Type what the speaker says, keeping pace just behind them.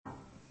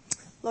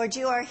Lord,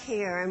 you are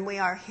here and we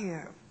are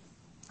here.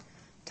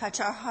 Touch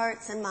our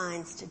hearts and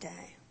minds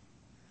today.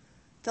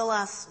 Fill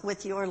us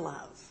with your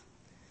love.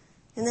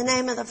 In the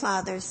name of the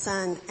Father,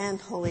 Son,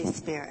 and Holy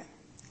Spirit.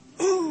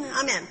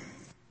 Amen.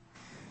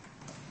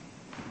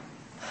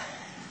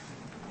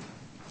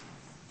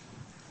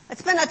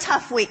 It's been a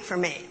tough week for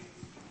me.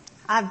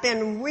 I've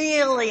been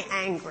really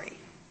angry.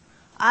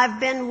 I've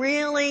been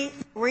really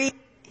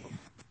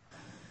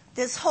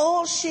This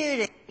whole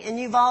shooting in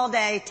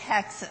Uvalde,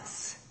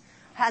 Texas,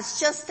 has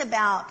just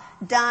about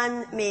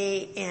done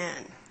me in.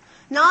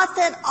 Not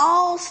that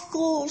all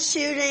school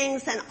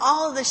shootings and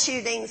all of the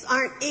shootings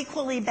aren't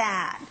equally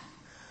bad,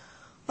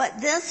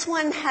 but this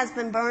one has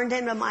been burned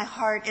into my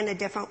heart in a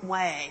different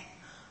way.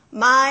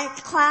 My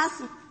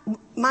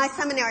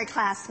seminary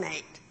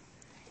classmate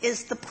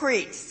is the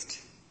priest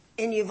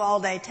in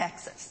Uvalde,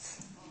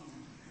 Texas.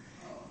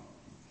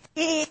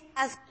 He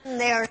has been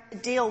there to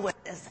deal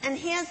with this. And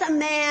he is a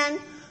man,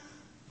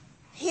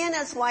 he and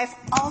his wife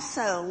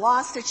also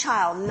lost a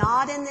child,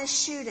 not in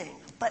this shooting,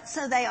 but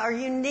so they are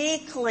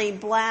uniquely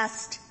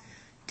blessed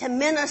to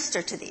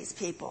minister to these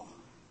people.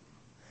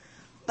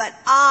 But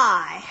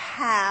I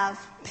have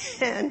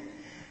been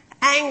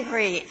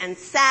angry and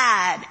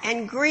sad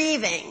and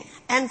grieving.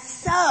 And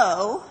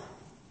so,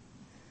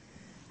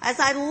 as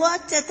I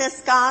looked at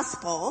this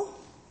gospel,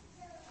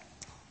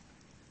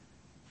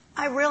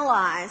 I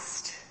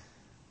realized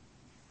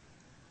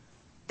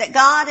that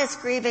God is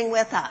grieving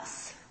with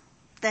us,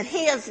 that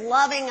he is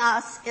loving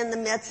us in the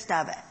midst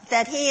of it,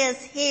 that he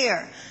is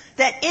here,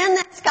 that in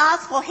this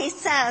gospel he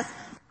says,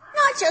 I'm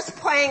not just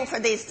praying for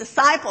these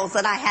disciples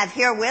that I have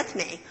here with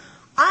me.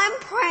 I'm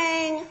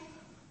praying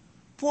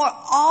for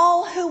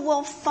all who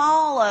will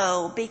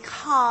follow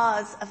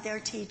because of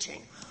their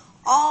teaching,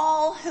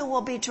 all who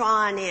will be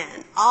drawn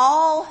in,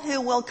 all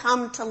who will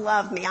come to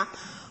love me. I'm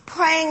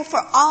praying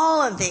for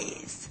all of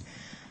these.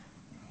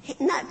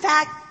 In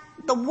fact,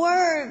 the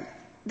word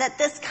that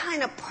this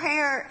kind of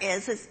prayer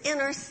is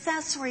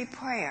intercessory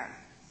prayer.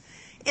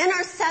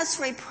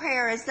 Intercessory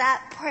prayer is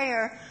that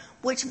prayer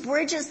which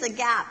bridges the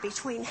gap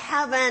between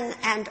heaven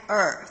and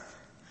earth.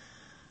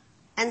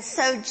 And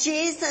so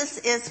Jesus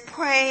is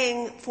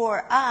praying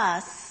for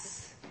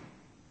us,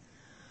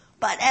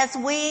 but as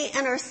we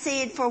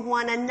intercede for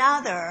one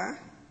another,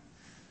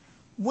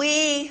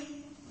 we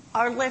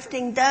are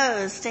lifting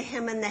those to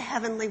him in the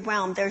heavenly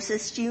realm. There's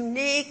this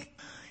unique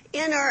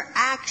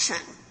interaction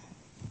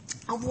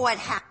of what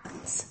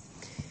happens.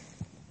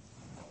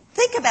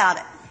 Think about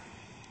it.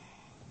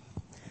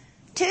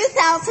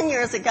 2,000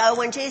 years ago,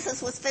 when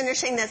Jesus was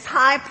finishing this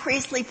high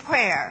priestly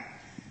prayer,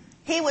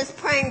 he was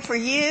praying for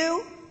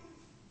you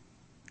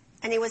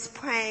and he was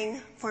praying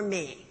for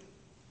me.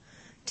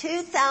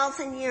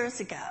 2,000 years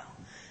ago.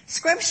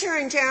 Scripture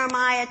in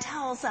Jeremiah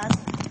tells us,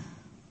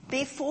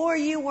 before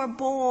you were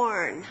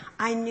born,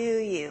 I knew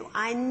you.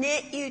 I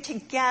knit you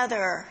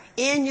together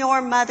in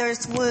your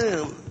mother's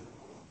womb.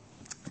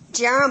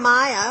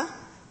 Jeremiah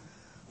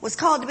was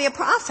called to be a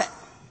prophet.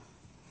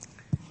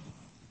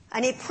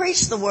 And he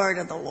preached the word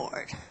of the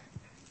Lord.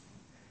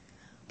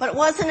 But it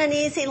wasn't an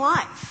easy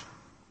life.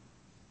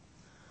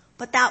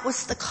 But that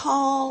was the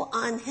call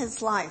on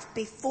his life.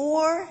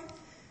 Before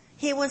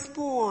he was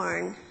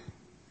born,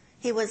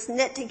 he was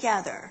knit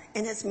together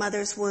in his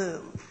mother's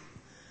womb.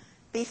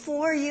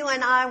 Before you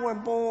and I were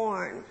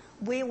born,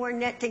 we were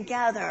knit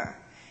together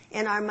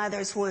in our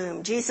mother's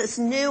womb. Jesus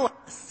knew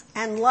us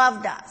and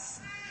loved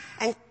us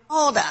and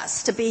called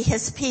us to be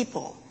his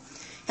people.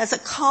 He has a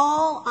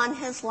call on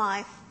his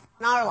life,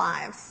 on our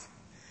lives,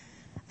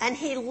 and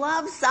he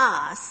loves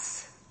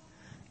us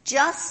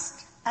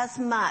just as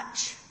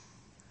much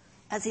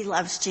as he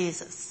loves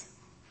Jesus.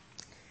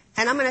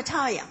 And I'm going to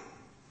tell you,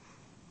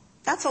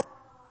 that's a...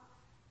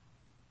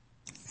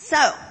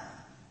 So,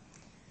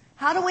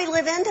 how do we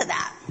live into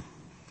that?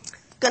 It's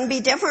going to be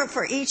different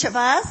for each of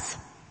us.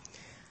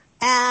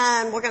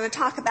 And we're going to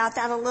talk about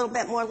that a little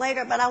bit more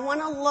later. But I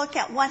want to look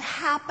at what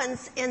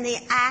happens in the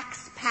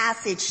Acts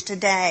passage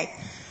today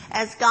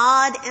as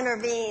God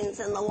intervenes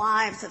in the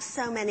lives of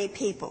so many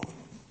people.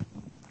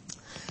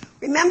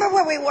 Remember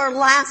where we were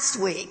last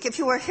week. If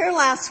you were here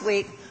last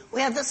week,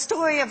 we have the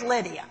story of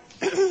Lydia.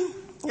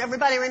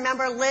 Everybody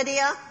remember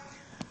Lydia?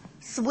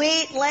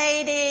 Sweet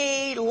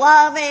lady,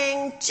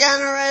 loving,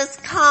 generous,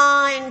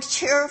 kind,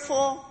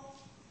 cheerful.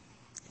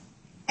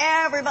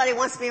 Everybody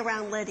wants to be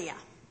around Lydia.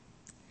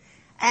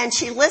 And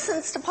she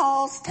listens to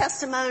Paul's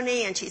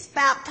testimony, and she's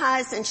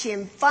baptized, and she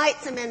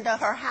invites him into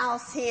her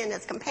house, he and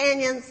his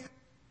companions,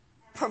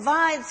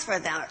 provides for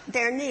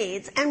their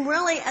needs, and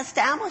really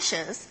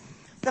establishes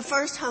the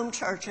first home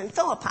church in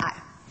Philippi.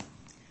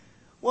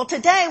 Well,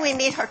 today we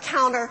meet her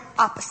counter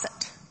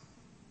opposite.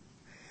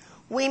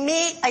 We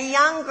meet a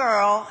young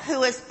girl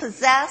who is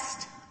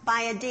possessed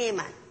by a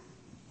demon.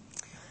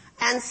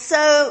 And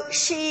so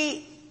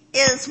she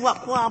is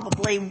what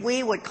probably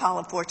we would call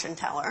a fortune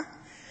teller.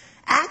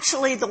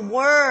 Actually, the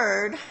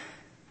word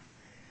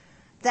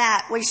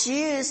that was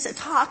used to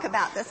talk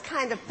about this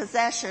kind of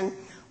possession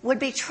would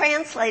be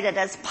translated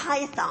as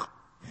python.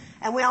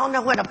 And we all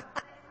know what a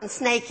python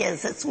snake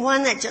is. It's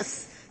one that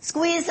just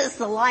squeezes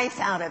the life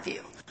out of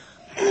you.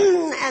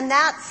 And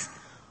that's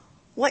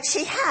what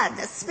she had,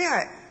 this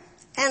spirit.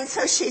 And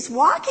so she's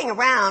walking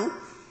around.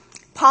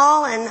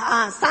 Paul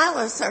and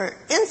Silas are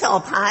in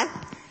Philippi,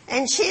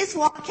 and she's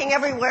walking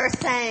everywhere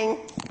saying,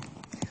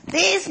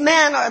 these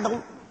men are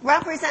the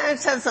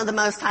representatives of the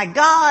Most High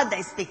God.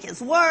 They speak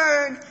His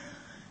word.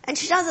 And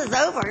she does this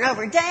over and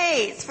over,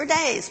 for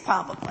days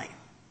probably.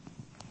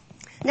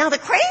 Now the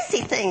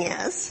crazy thing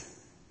is,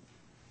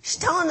 she's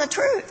telling the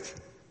truth.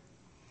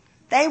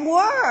 They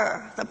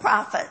were the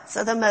prophets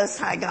of the Most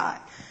High God.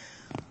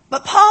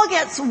 But Paul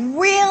gets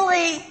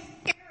really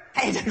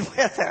irritated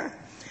with her,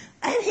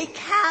 and he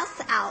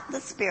casts out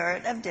the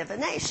spirit of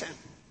divination.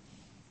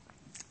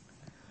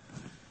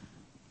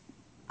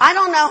 I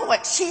don't know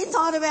what she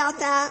thought about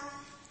that,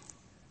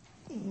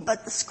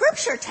 but the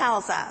scripture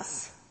tells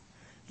us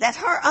that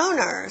her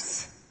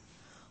owners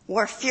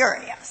were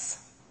furious.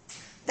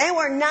 They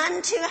were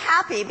none too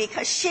happy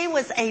because she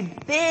was a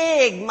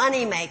big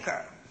money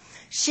maker.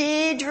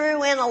 She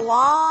drew in a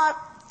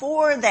lot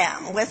for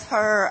them with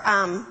her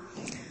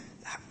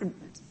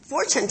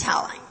fortune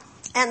telling.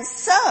 And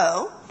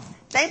so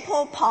they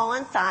pulled Paul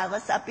and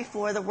Silas up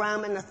before the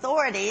Roman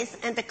authorities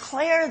and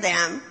declare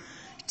them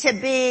to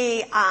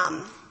be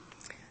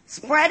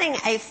spreading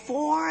a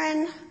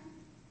foreign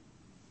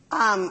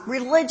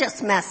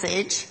religious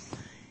message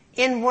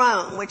in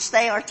Rome, which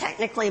they are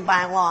technically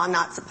by law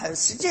not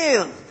supposed to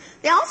do.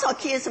 They also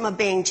accuse them of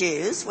being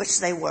Jews, which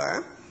they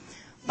were.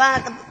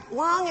 But the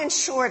long and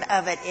short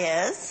of it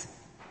is,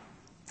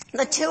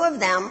 the two of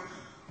them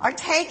are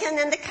taken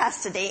into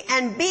custody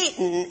and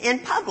beaten in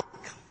public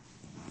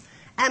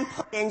and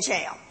put in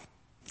jail.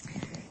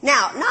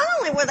 Now, not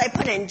only were they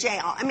put in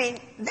jail,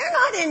 they're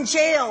not in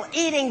jail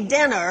eating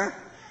dinner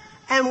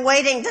and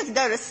waiting to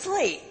go to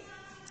sleep.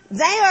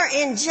 They are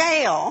in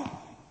jail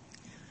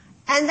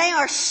and they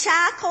are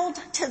shackled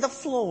to the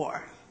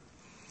floor,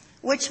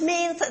 which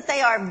means that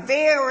they are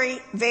very,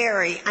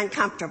 very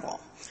uncomfortable,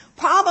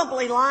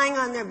 probably lying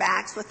on their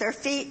backs with their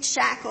feet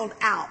shackled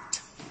out.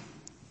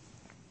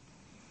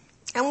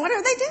 And what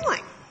are they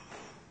doing?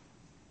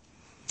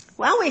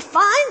 Well, we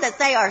find that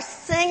they are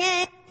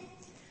singing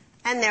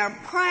and they're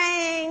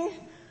praying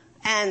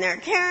and they're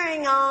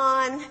carrying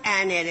on,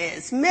 and it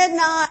is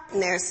midnight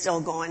and they're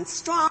still going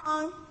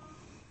strong.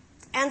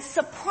 And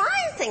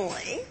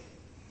surprisingly,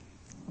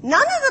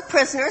 none of the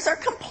prisoners are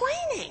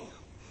complaining.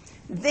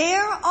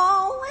 They're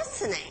all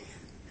listening.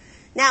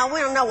 Now, we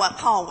don't know what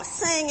Paul was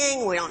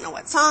singing. We don't know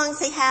what songs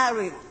he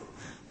had.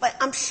 But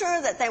I'm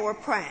sure that they were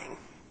praying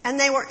and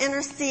they were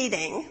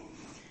interceding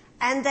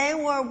and they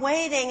were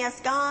waiting as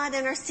God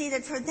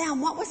interceded for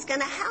them. What was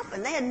going to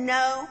happen? They had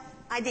no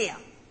idea.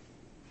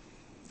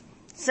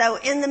 So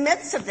in the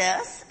midst of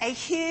this, a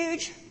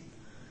huge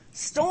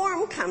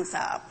storm comes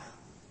up,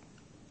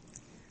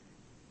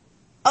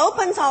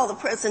 opens all the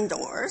prison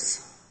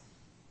doors,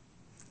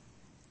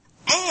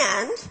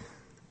 and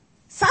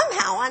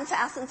somehow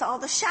unfastens all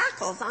the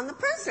shackles on the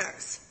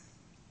prisoners.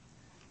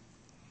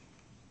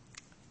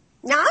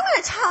 Now, I'm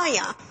going to tell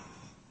you,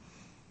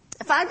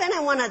 if I'd been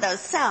in one of those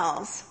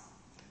cells,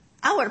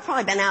 I would have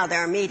probably been out of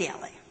there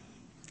immediately.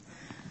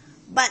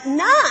 But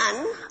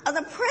none of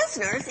the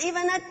prisoners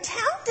even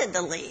attempted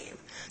to leave.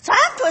 So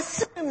I have to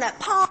assume that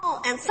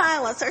Paul and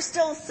Silas are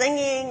still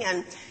singing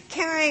and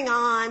carrying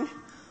on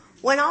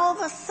when all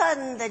of a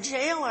sudden the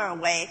jailer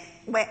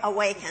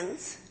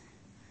awakens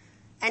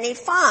and he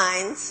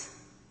finds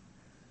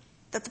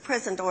that the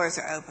prison doors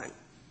are open.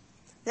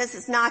 This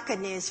is not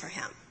good news for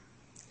him.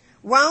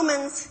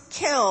 Romans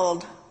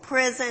killed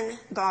prison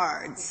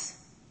guards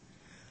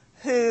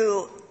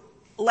who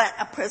let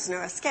a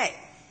prisoner escape.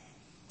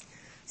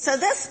 So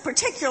this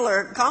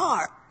particular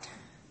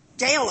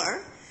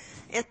jailer,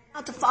 is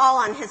about to fall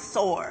on his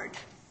sword.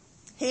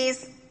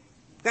 He's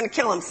going to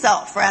kill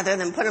himself rather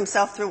than put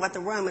himself through what the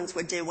Romans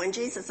would do when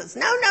Jesus says,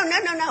 no.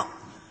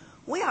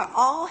 We are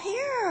all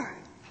here.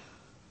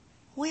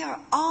 We are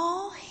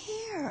all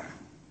here.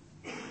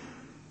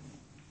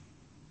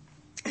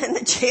 And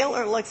the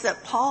jailer looks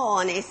at Paul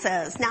and he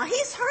says, now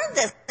he's heard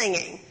this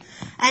singing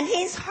and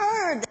he's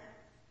heard,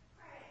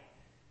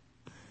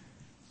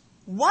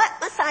 what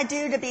must I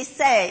do to be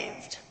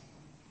saved?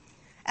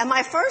 And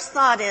my first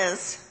thought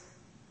is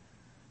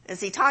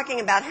he talking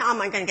about how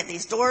am I going to get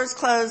these doors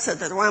closed so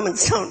that the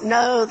Romans don't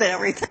know that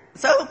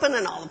everything's open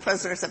and all the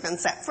prisoners have been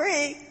set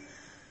free?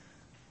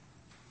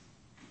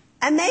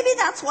 And maybe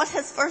that's what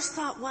his first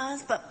thought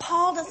was, but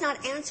Paul does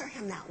not answer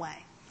him that way.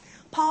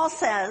 Paul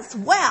says,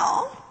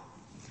 well,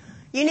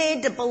 you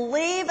need to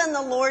believe in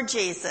the Lord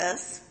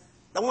Jesus,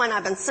 the one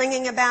I've been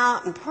singing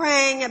about and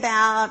praying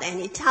about, and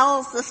he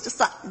tells this to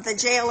the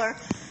jailer,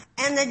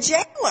 and the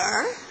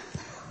jailer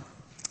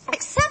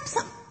accepts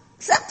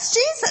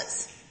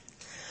Jesus.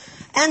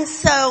 And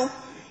so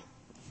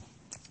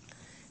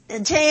the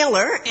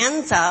jailer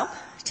ends up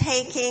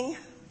taking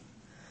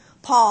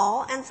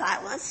Paul and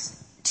Silas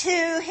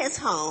to his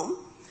home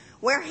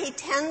where he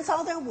tends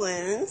all their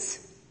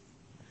wounds,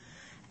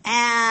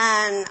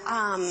 and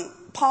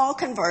Paul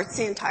converts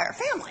the entire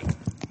family.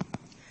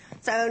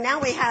 So now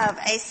we have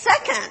a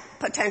second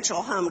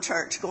potential home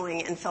church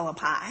going in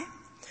Philippi.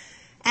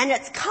 And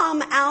it's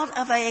come out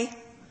of a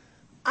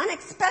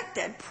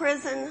unexpected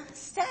prison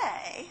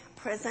stay,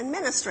 prison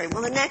ministry.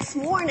 Well, the next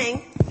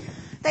morning,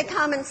 they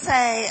come and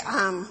say,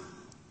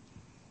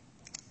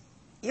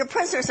 your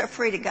prisoners are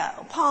free to go.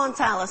 Paul and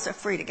Silas are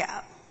free to go.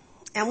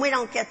 And we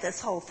don't get this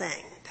whole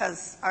thing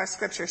because our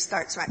scripture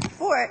starts right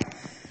before it.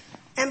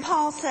 And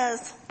Paul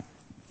says,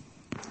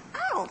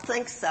 I don't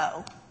think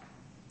so.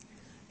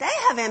 They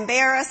have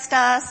embarrassed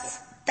us.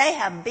 They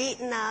have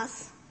beaten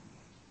us.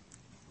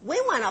 We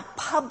want a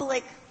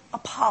public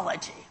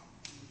apology.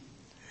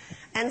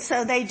 And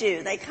so they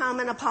do. They come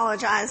and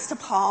apologize to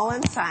Paul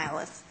and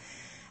Silas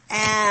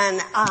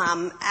and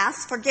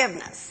ask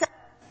forgiveness. So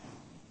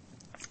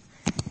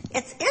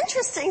it's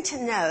interesting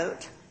to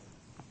note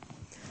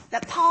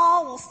that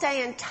Paul will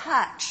stay in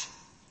touch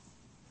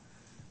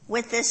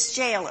with this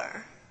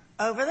jailer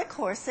over the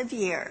course of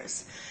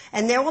years.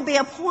 And there will be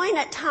a point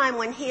at time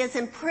when he is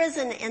in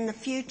prison in the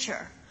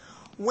future,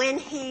 when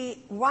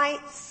he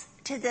writes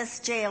to this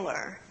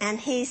jailer and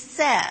he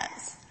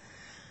says,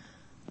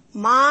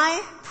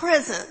 my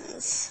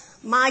prisons,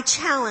 my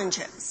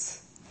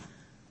challenges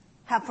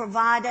have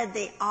provided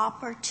the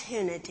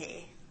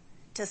opportunity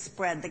to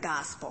spread the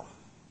gospel.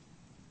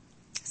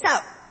 So,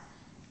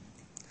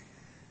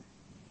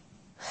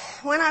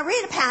 when I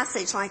read a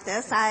passage like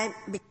this, I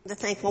begin to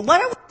think, well,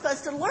 what are we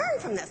supposed to learn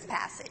from this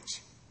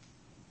passage?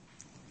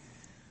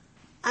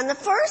 And the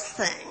first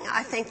thing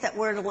I think that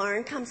we're to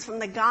learn comes from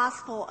the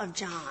Gospel of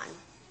John.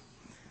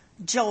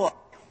 Joy.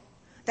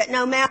 That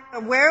no matter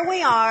where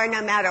we are,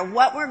 no matter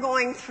what we're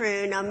going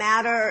through, no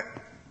matter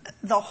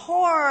the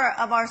horror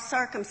of our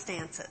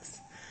circumstances,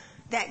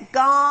 that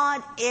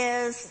God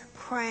is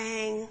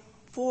praying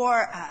for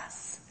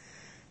us.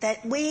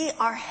 That we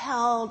are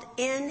held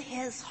in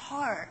His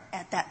heart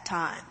at that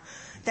time.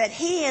 That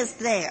He is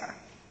there.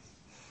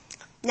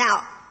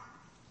 Now,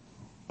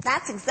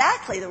 that's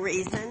exactly the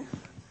reason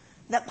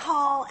that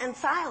Paul and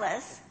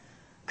Silas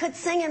could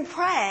sing and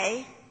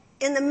pray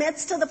in the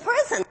midst of the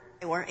prison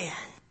they were in.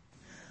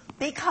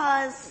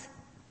 Because,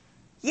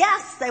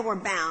 yes, they were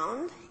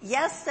bound.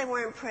 Yes, they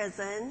were in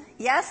prison.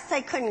 Yes,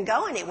 they couldn't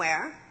go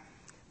anywhere.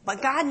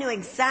 But God knew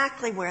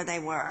exactly where they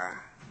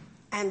were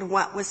and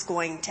what was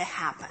going to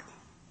happen.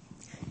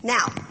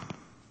 Now,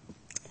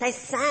 they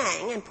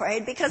sang and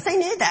prayed because they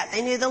knew that.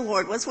 They knew the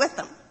Lord was with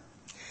them.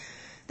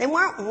 They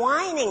weren't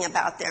whining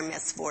about their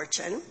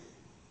misfortune.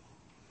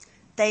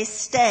 They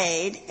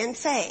stayed in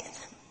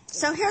faith.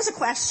 So here's a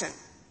question.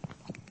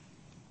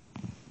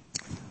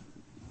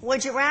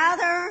 Would you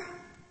rather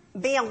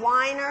be a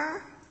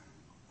whiner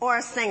or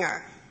a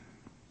singer?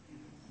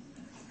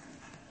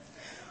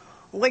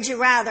 Would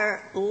you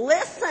rather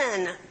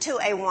listen to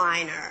a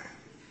whiner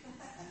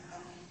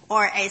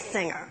or a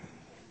singer?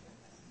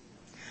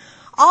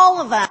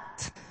 All of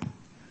us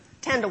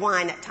tend to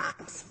whine at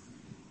times.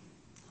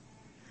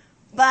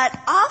 But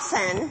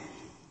often,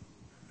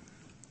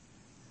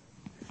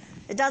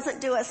 it doesn't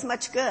do us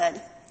much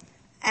good.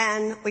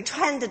 And we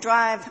tend to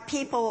drive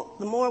people,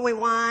 the more we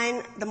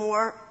whine, the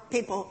more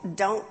people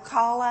don't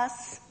call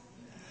us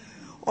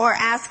or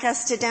ask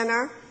us to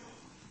dinner.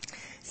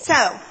 So,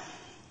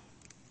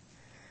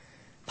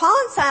 Paul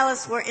and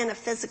Silas were in a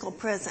physical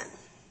prison.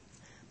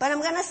 But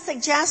I'm going to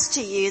suggest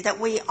to you that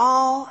we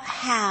all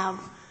have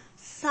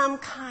some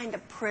kind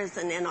of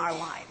prison in our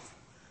life.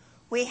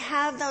 We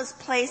have those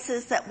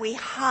places that we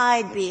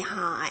hide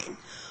behind.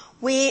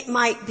 It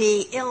might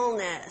be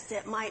illness,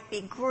 it might be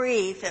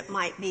grief, it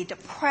might be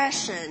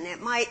depression, it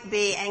might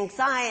be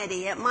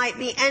anxiety, it might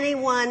be any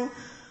one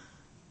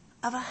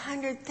of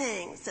 100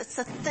 things. It's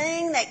the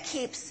thing that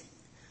keeps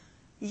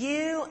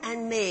you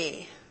and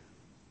me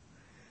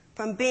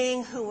from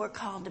being who we're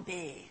called to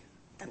be,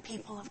 the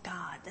people of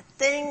God. The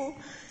thing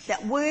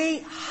that we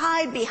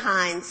hide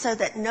behind so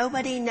that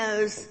nobody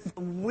knows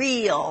the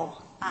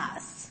real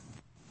us.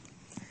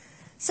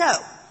 So,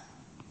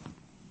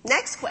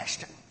 next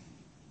question.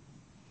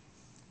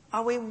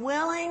 Are we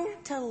willing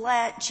to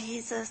let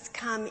Jesus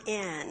come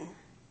in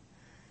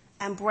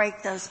and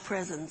break those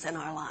prisons in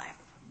our life?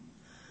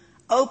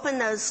 Open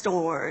those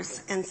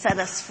doors and set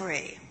us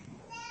free.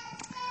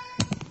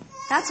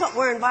 That's what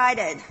we're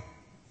invited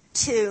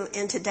to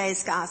in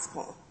today's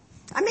gospel.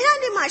 I mean,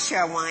 I do my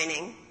share of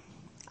whining.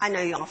 I know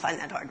you all find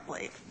that hard to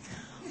believe.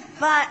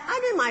 But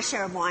I do my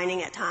share of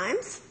whining at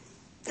times.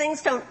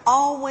 Things don't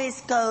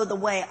always go the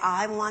way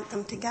I want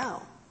them to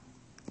go.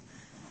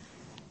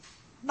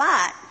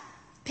 But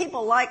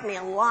people like me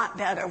a lot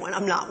better when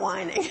I'm not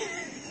whining.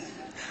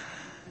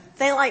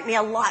 They like me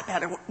a lot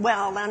better.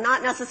 Well,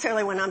 not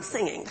necessarily when I'm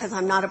singing, because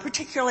I'm not a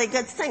particularly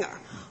good singer.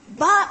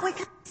 But we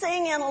can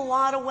sing in a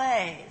lot of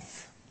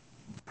ways.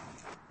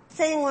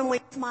 Sing when we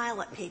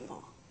smile at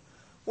people.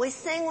 We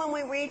sing when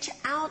we reach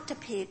out to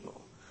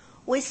people.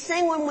 We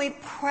sing when we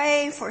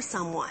pray for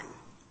someone.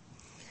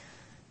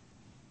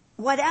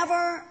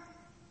 Whatever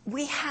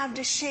we have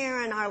to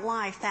share in our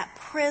life, that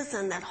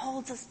prison that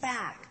holds us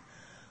back,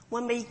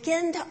 when we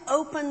begin to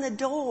open the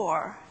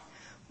door,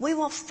 we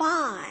will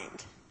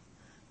find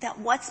that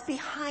what's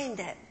behind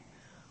it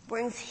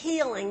brings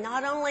healing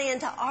not only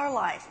into our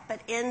life, but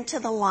into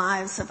the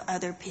lives of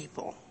other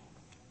people.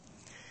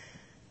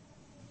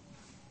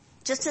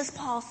 Just as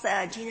Paul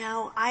said,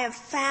 I have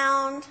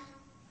found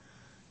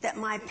that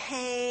my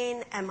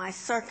pain and my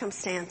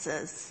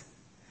circumstances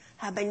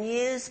have been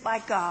used by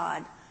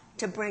God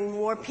to bring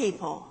more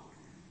people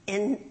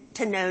in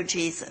to know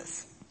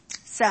Jesus.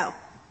 So,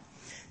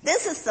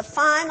 this is the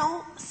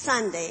final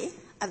Sunday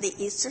of the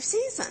Easter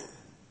season.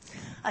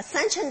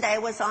 Ascension Day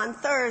was on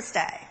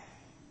Thursday.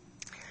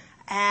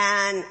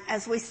 And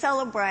as we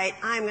celebrate,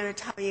 I'm going to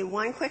tell you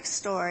one quick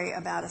story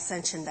about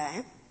Ascension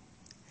Day.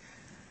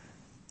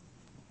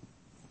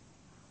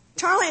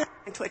 Charlie and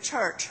I went to a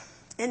church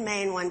in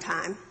Maine one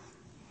time.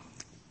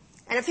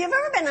 And if you've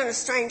ever been in a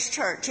strange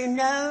church, you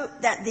know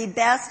that the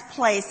best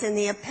place in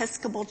the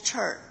Episcopal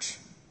Church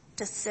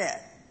to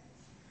sit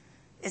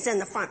is in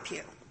the front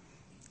pew.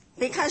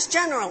 Because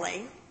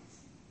generally,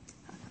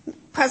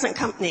 present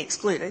company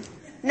excluded,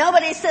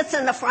 nobody sits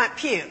in the front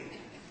pew.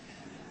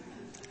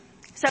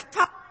 So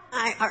Charlie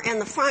and I are in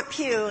the front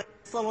pew in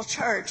this little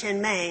church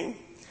in Maine.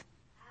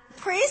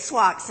 The priest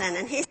walks in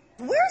and he says,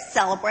 "We're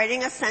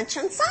celebrating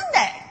Ascension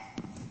Sunday."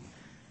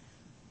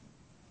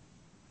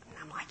 And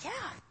I'm like, yeah.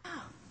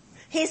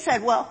 He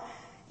said, "Well,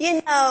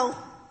 there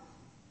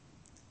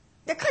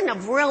couldn't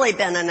have really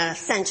been an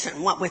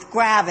ascension, what with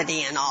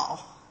gravity and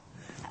all."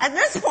 At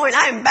this point,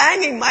 I'm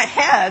banging my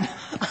head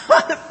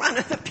on the front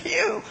of the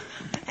pew.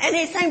 And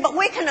he's saying, "But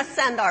we can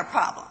ascend our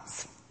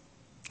problems."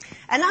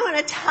 And I'm going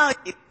to tell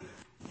you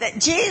that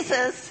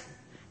Jesus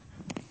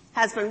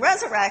has been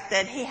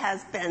resurrected. He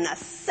has been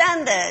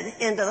ascended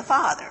into the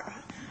Father.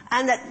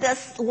 And that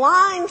this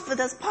line for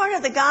this part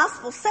of the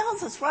gospel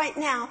tells us right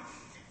now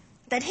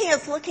that he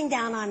is looking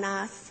down on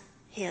us.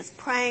 He is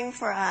praying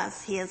for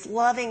us. He is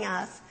loving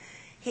us.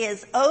 He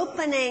is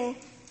opening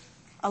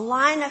a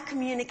line of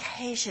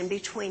communication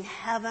between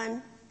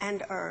heaven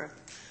and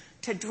earth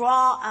to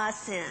draw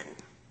us in.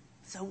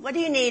 So what do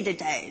you need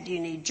today? Do you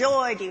need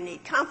joy? Do you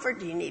need comfort?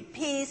 Do you need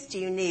peace? Do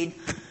you need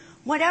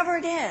whatever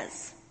it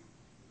is?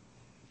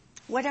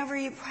 Whatever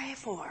you pray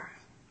for.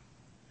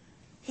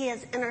 He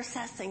is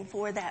intercessing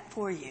for that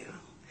for you.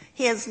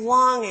 He is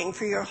longing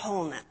for your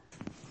wholeness.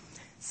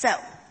 So,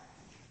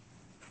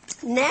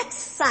 next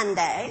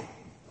Sunday,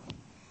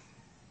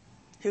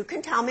 who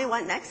can tell me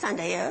what next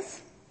Sunday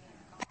is?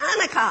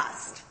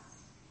 Pentecost.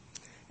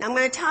 Now I'm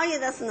going to tell you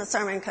this in the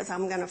sermon because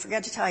I'm going to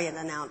forget to tell you the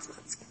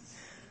announcements.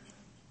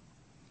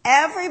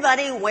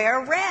 Everybody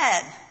wear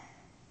red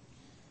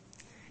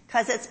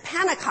because it's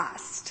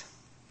Pentecost.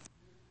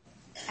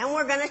 And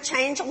we're going to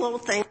change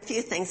a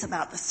few things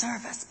about the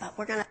service, but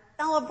we're going to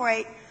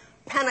celebrate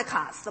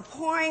Pentecost, the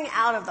pouring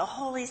out of the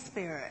Holy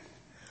Spirit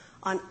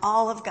on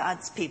all of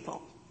God's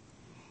people.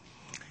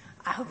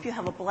 I hope you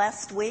have a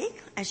blessed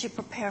week as you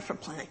prepare for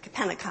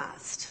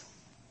Pentecost.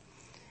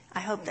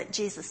 I hope that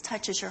Jesus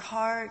touches your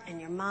heart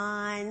and your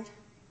mind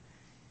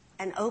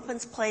and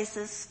opens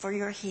places for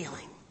your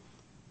healing.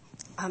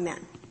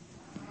 Amen.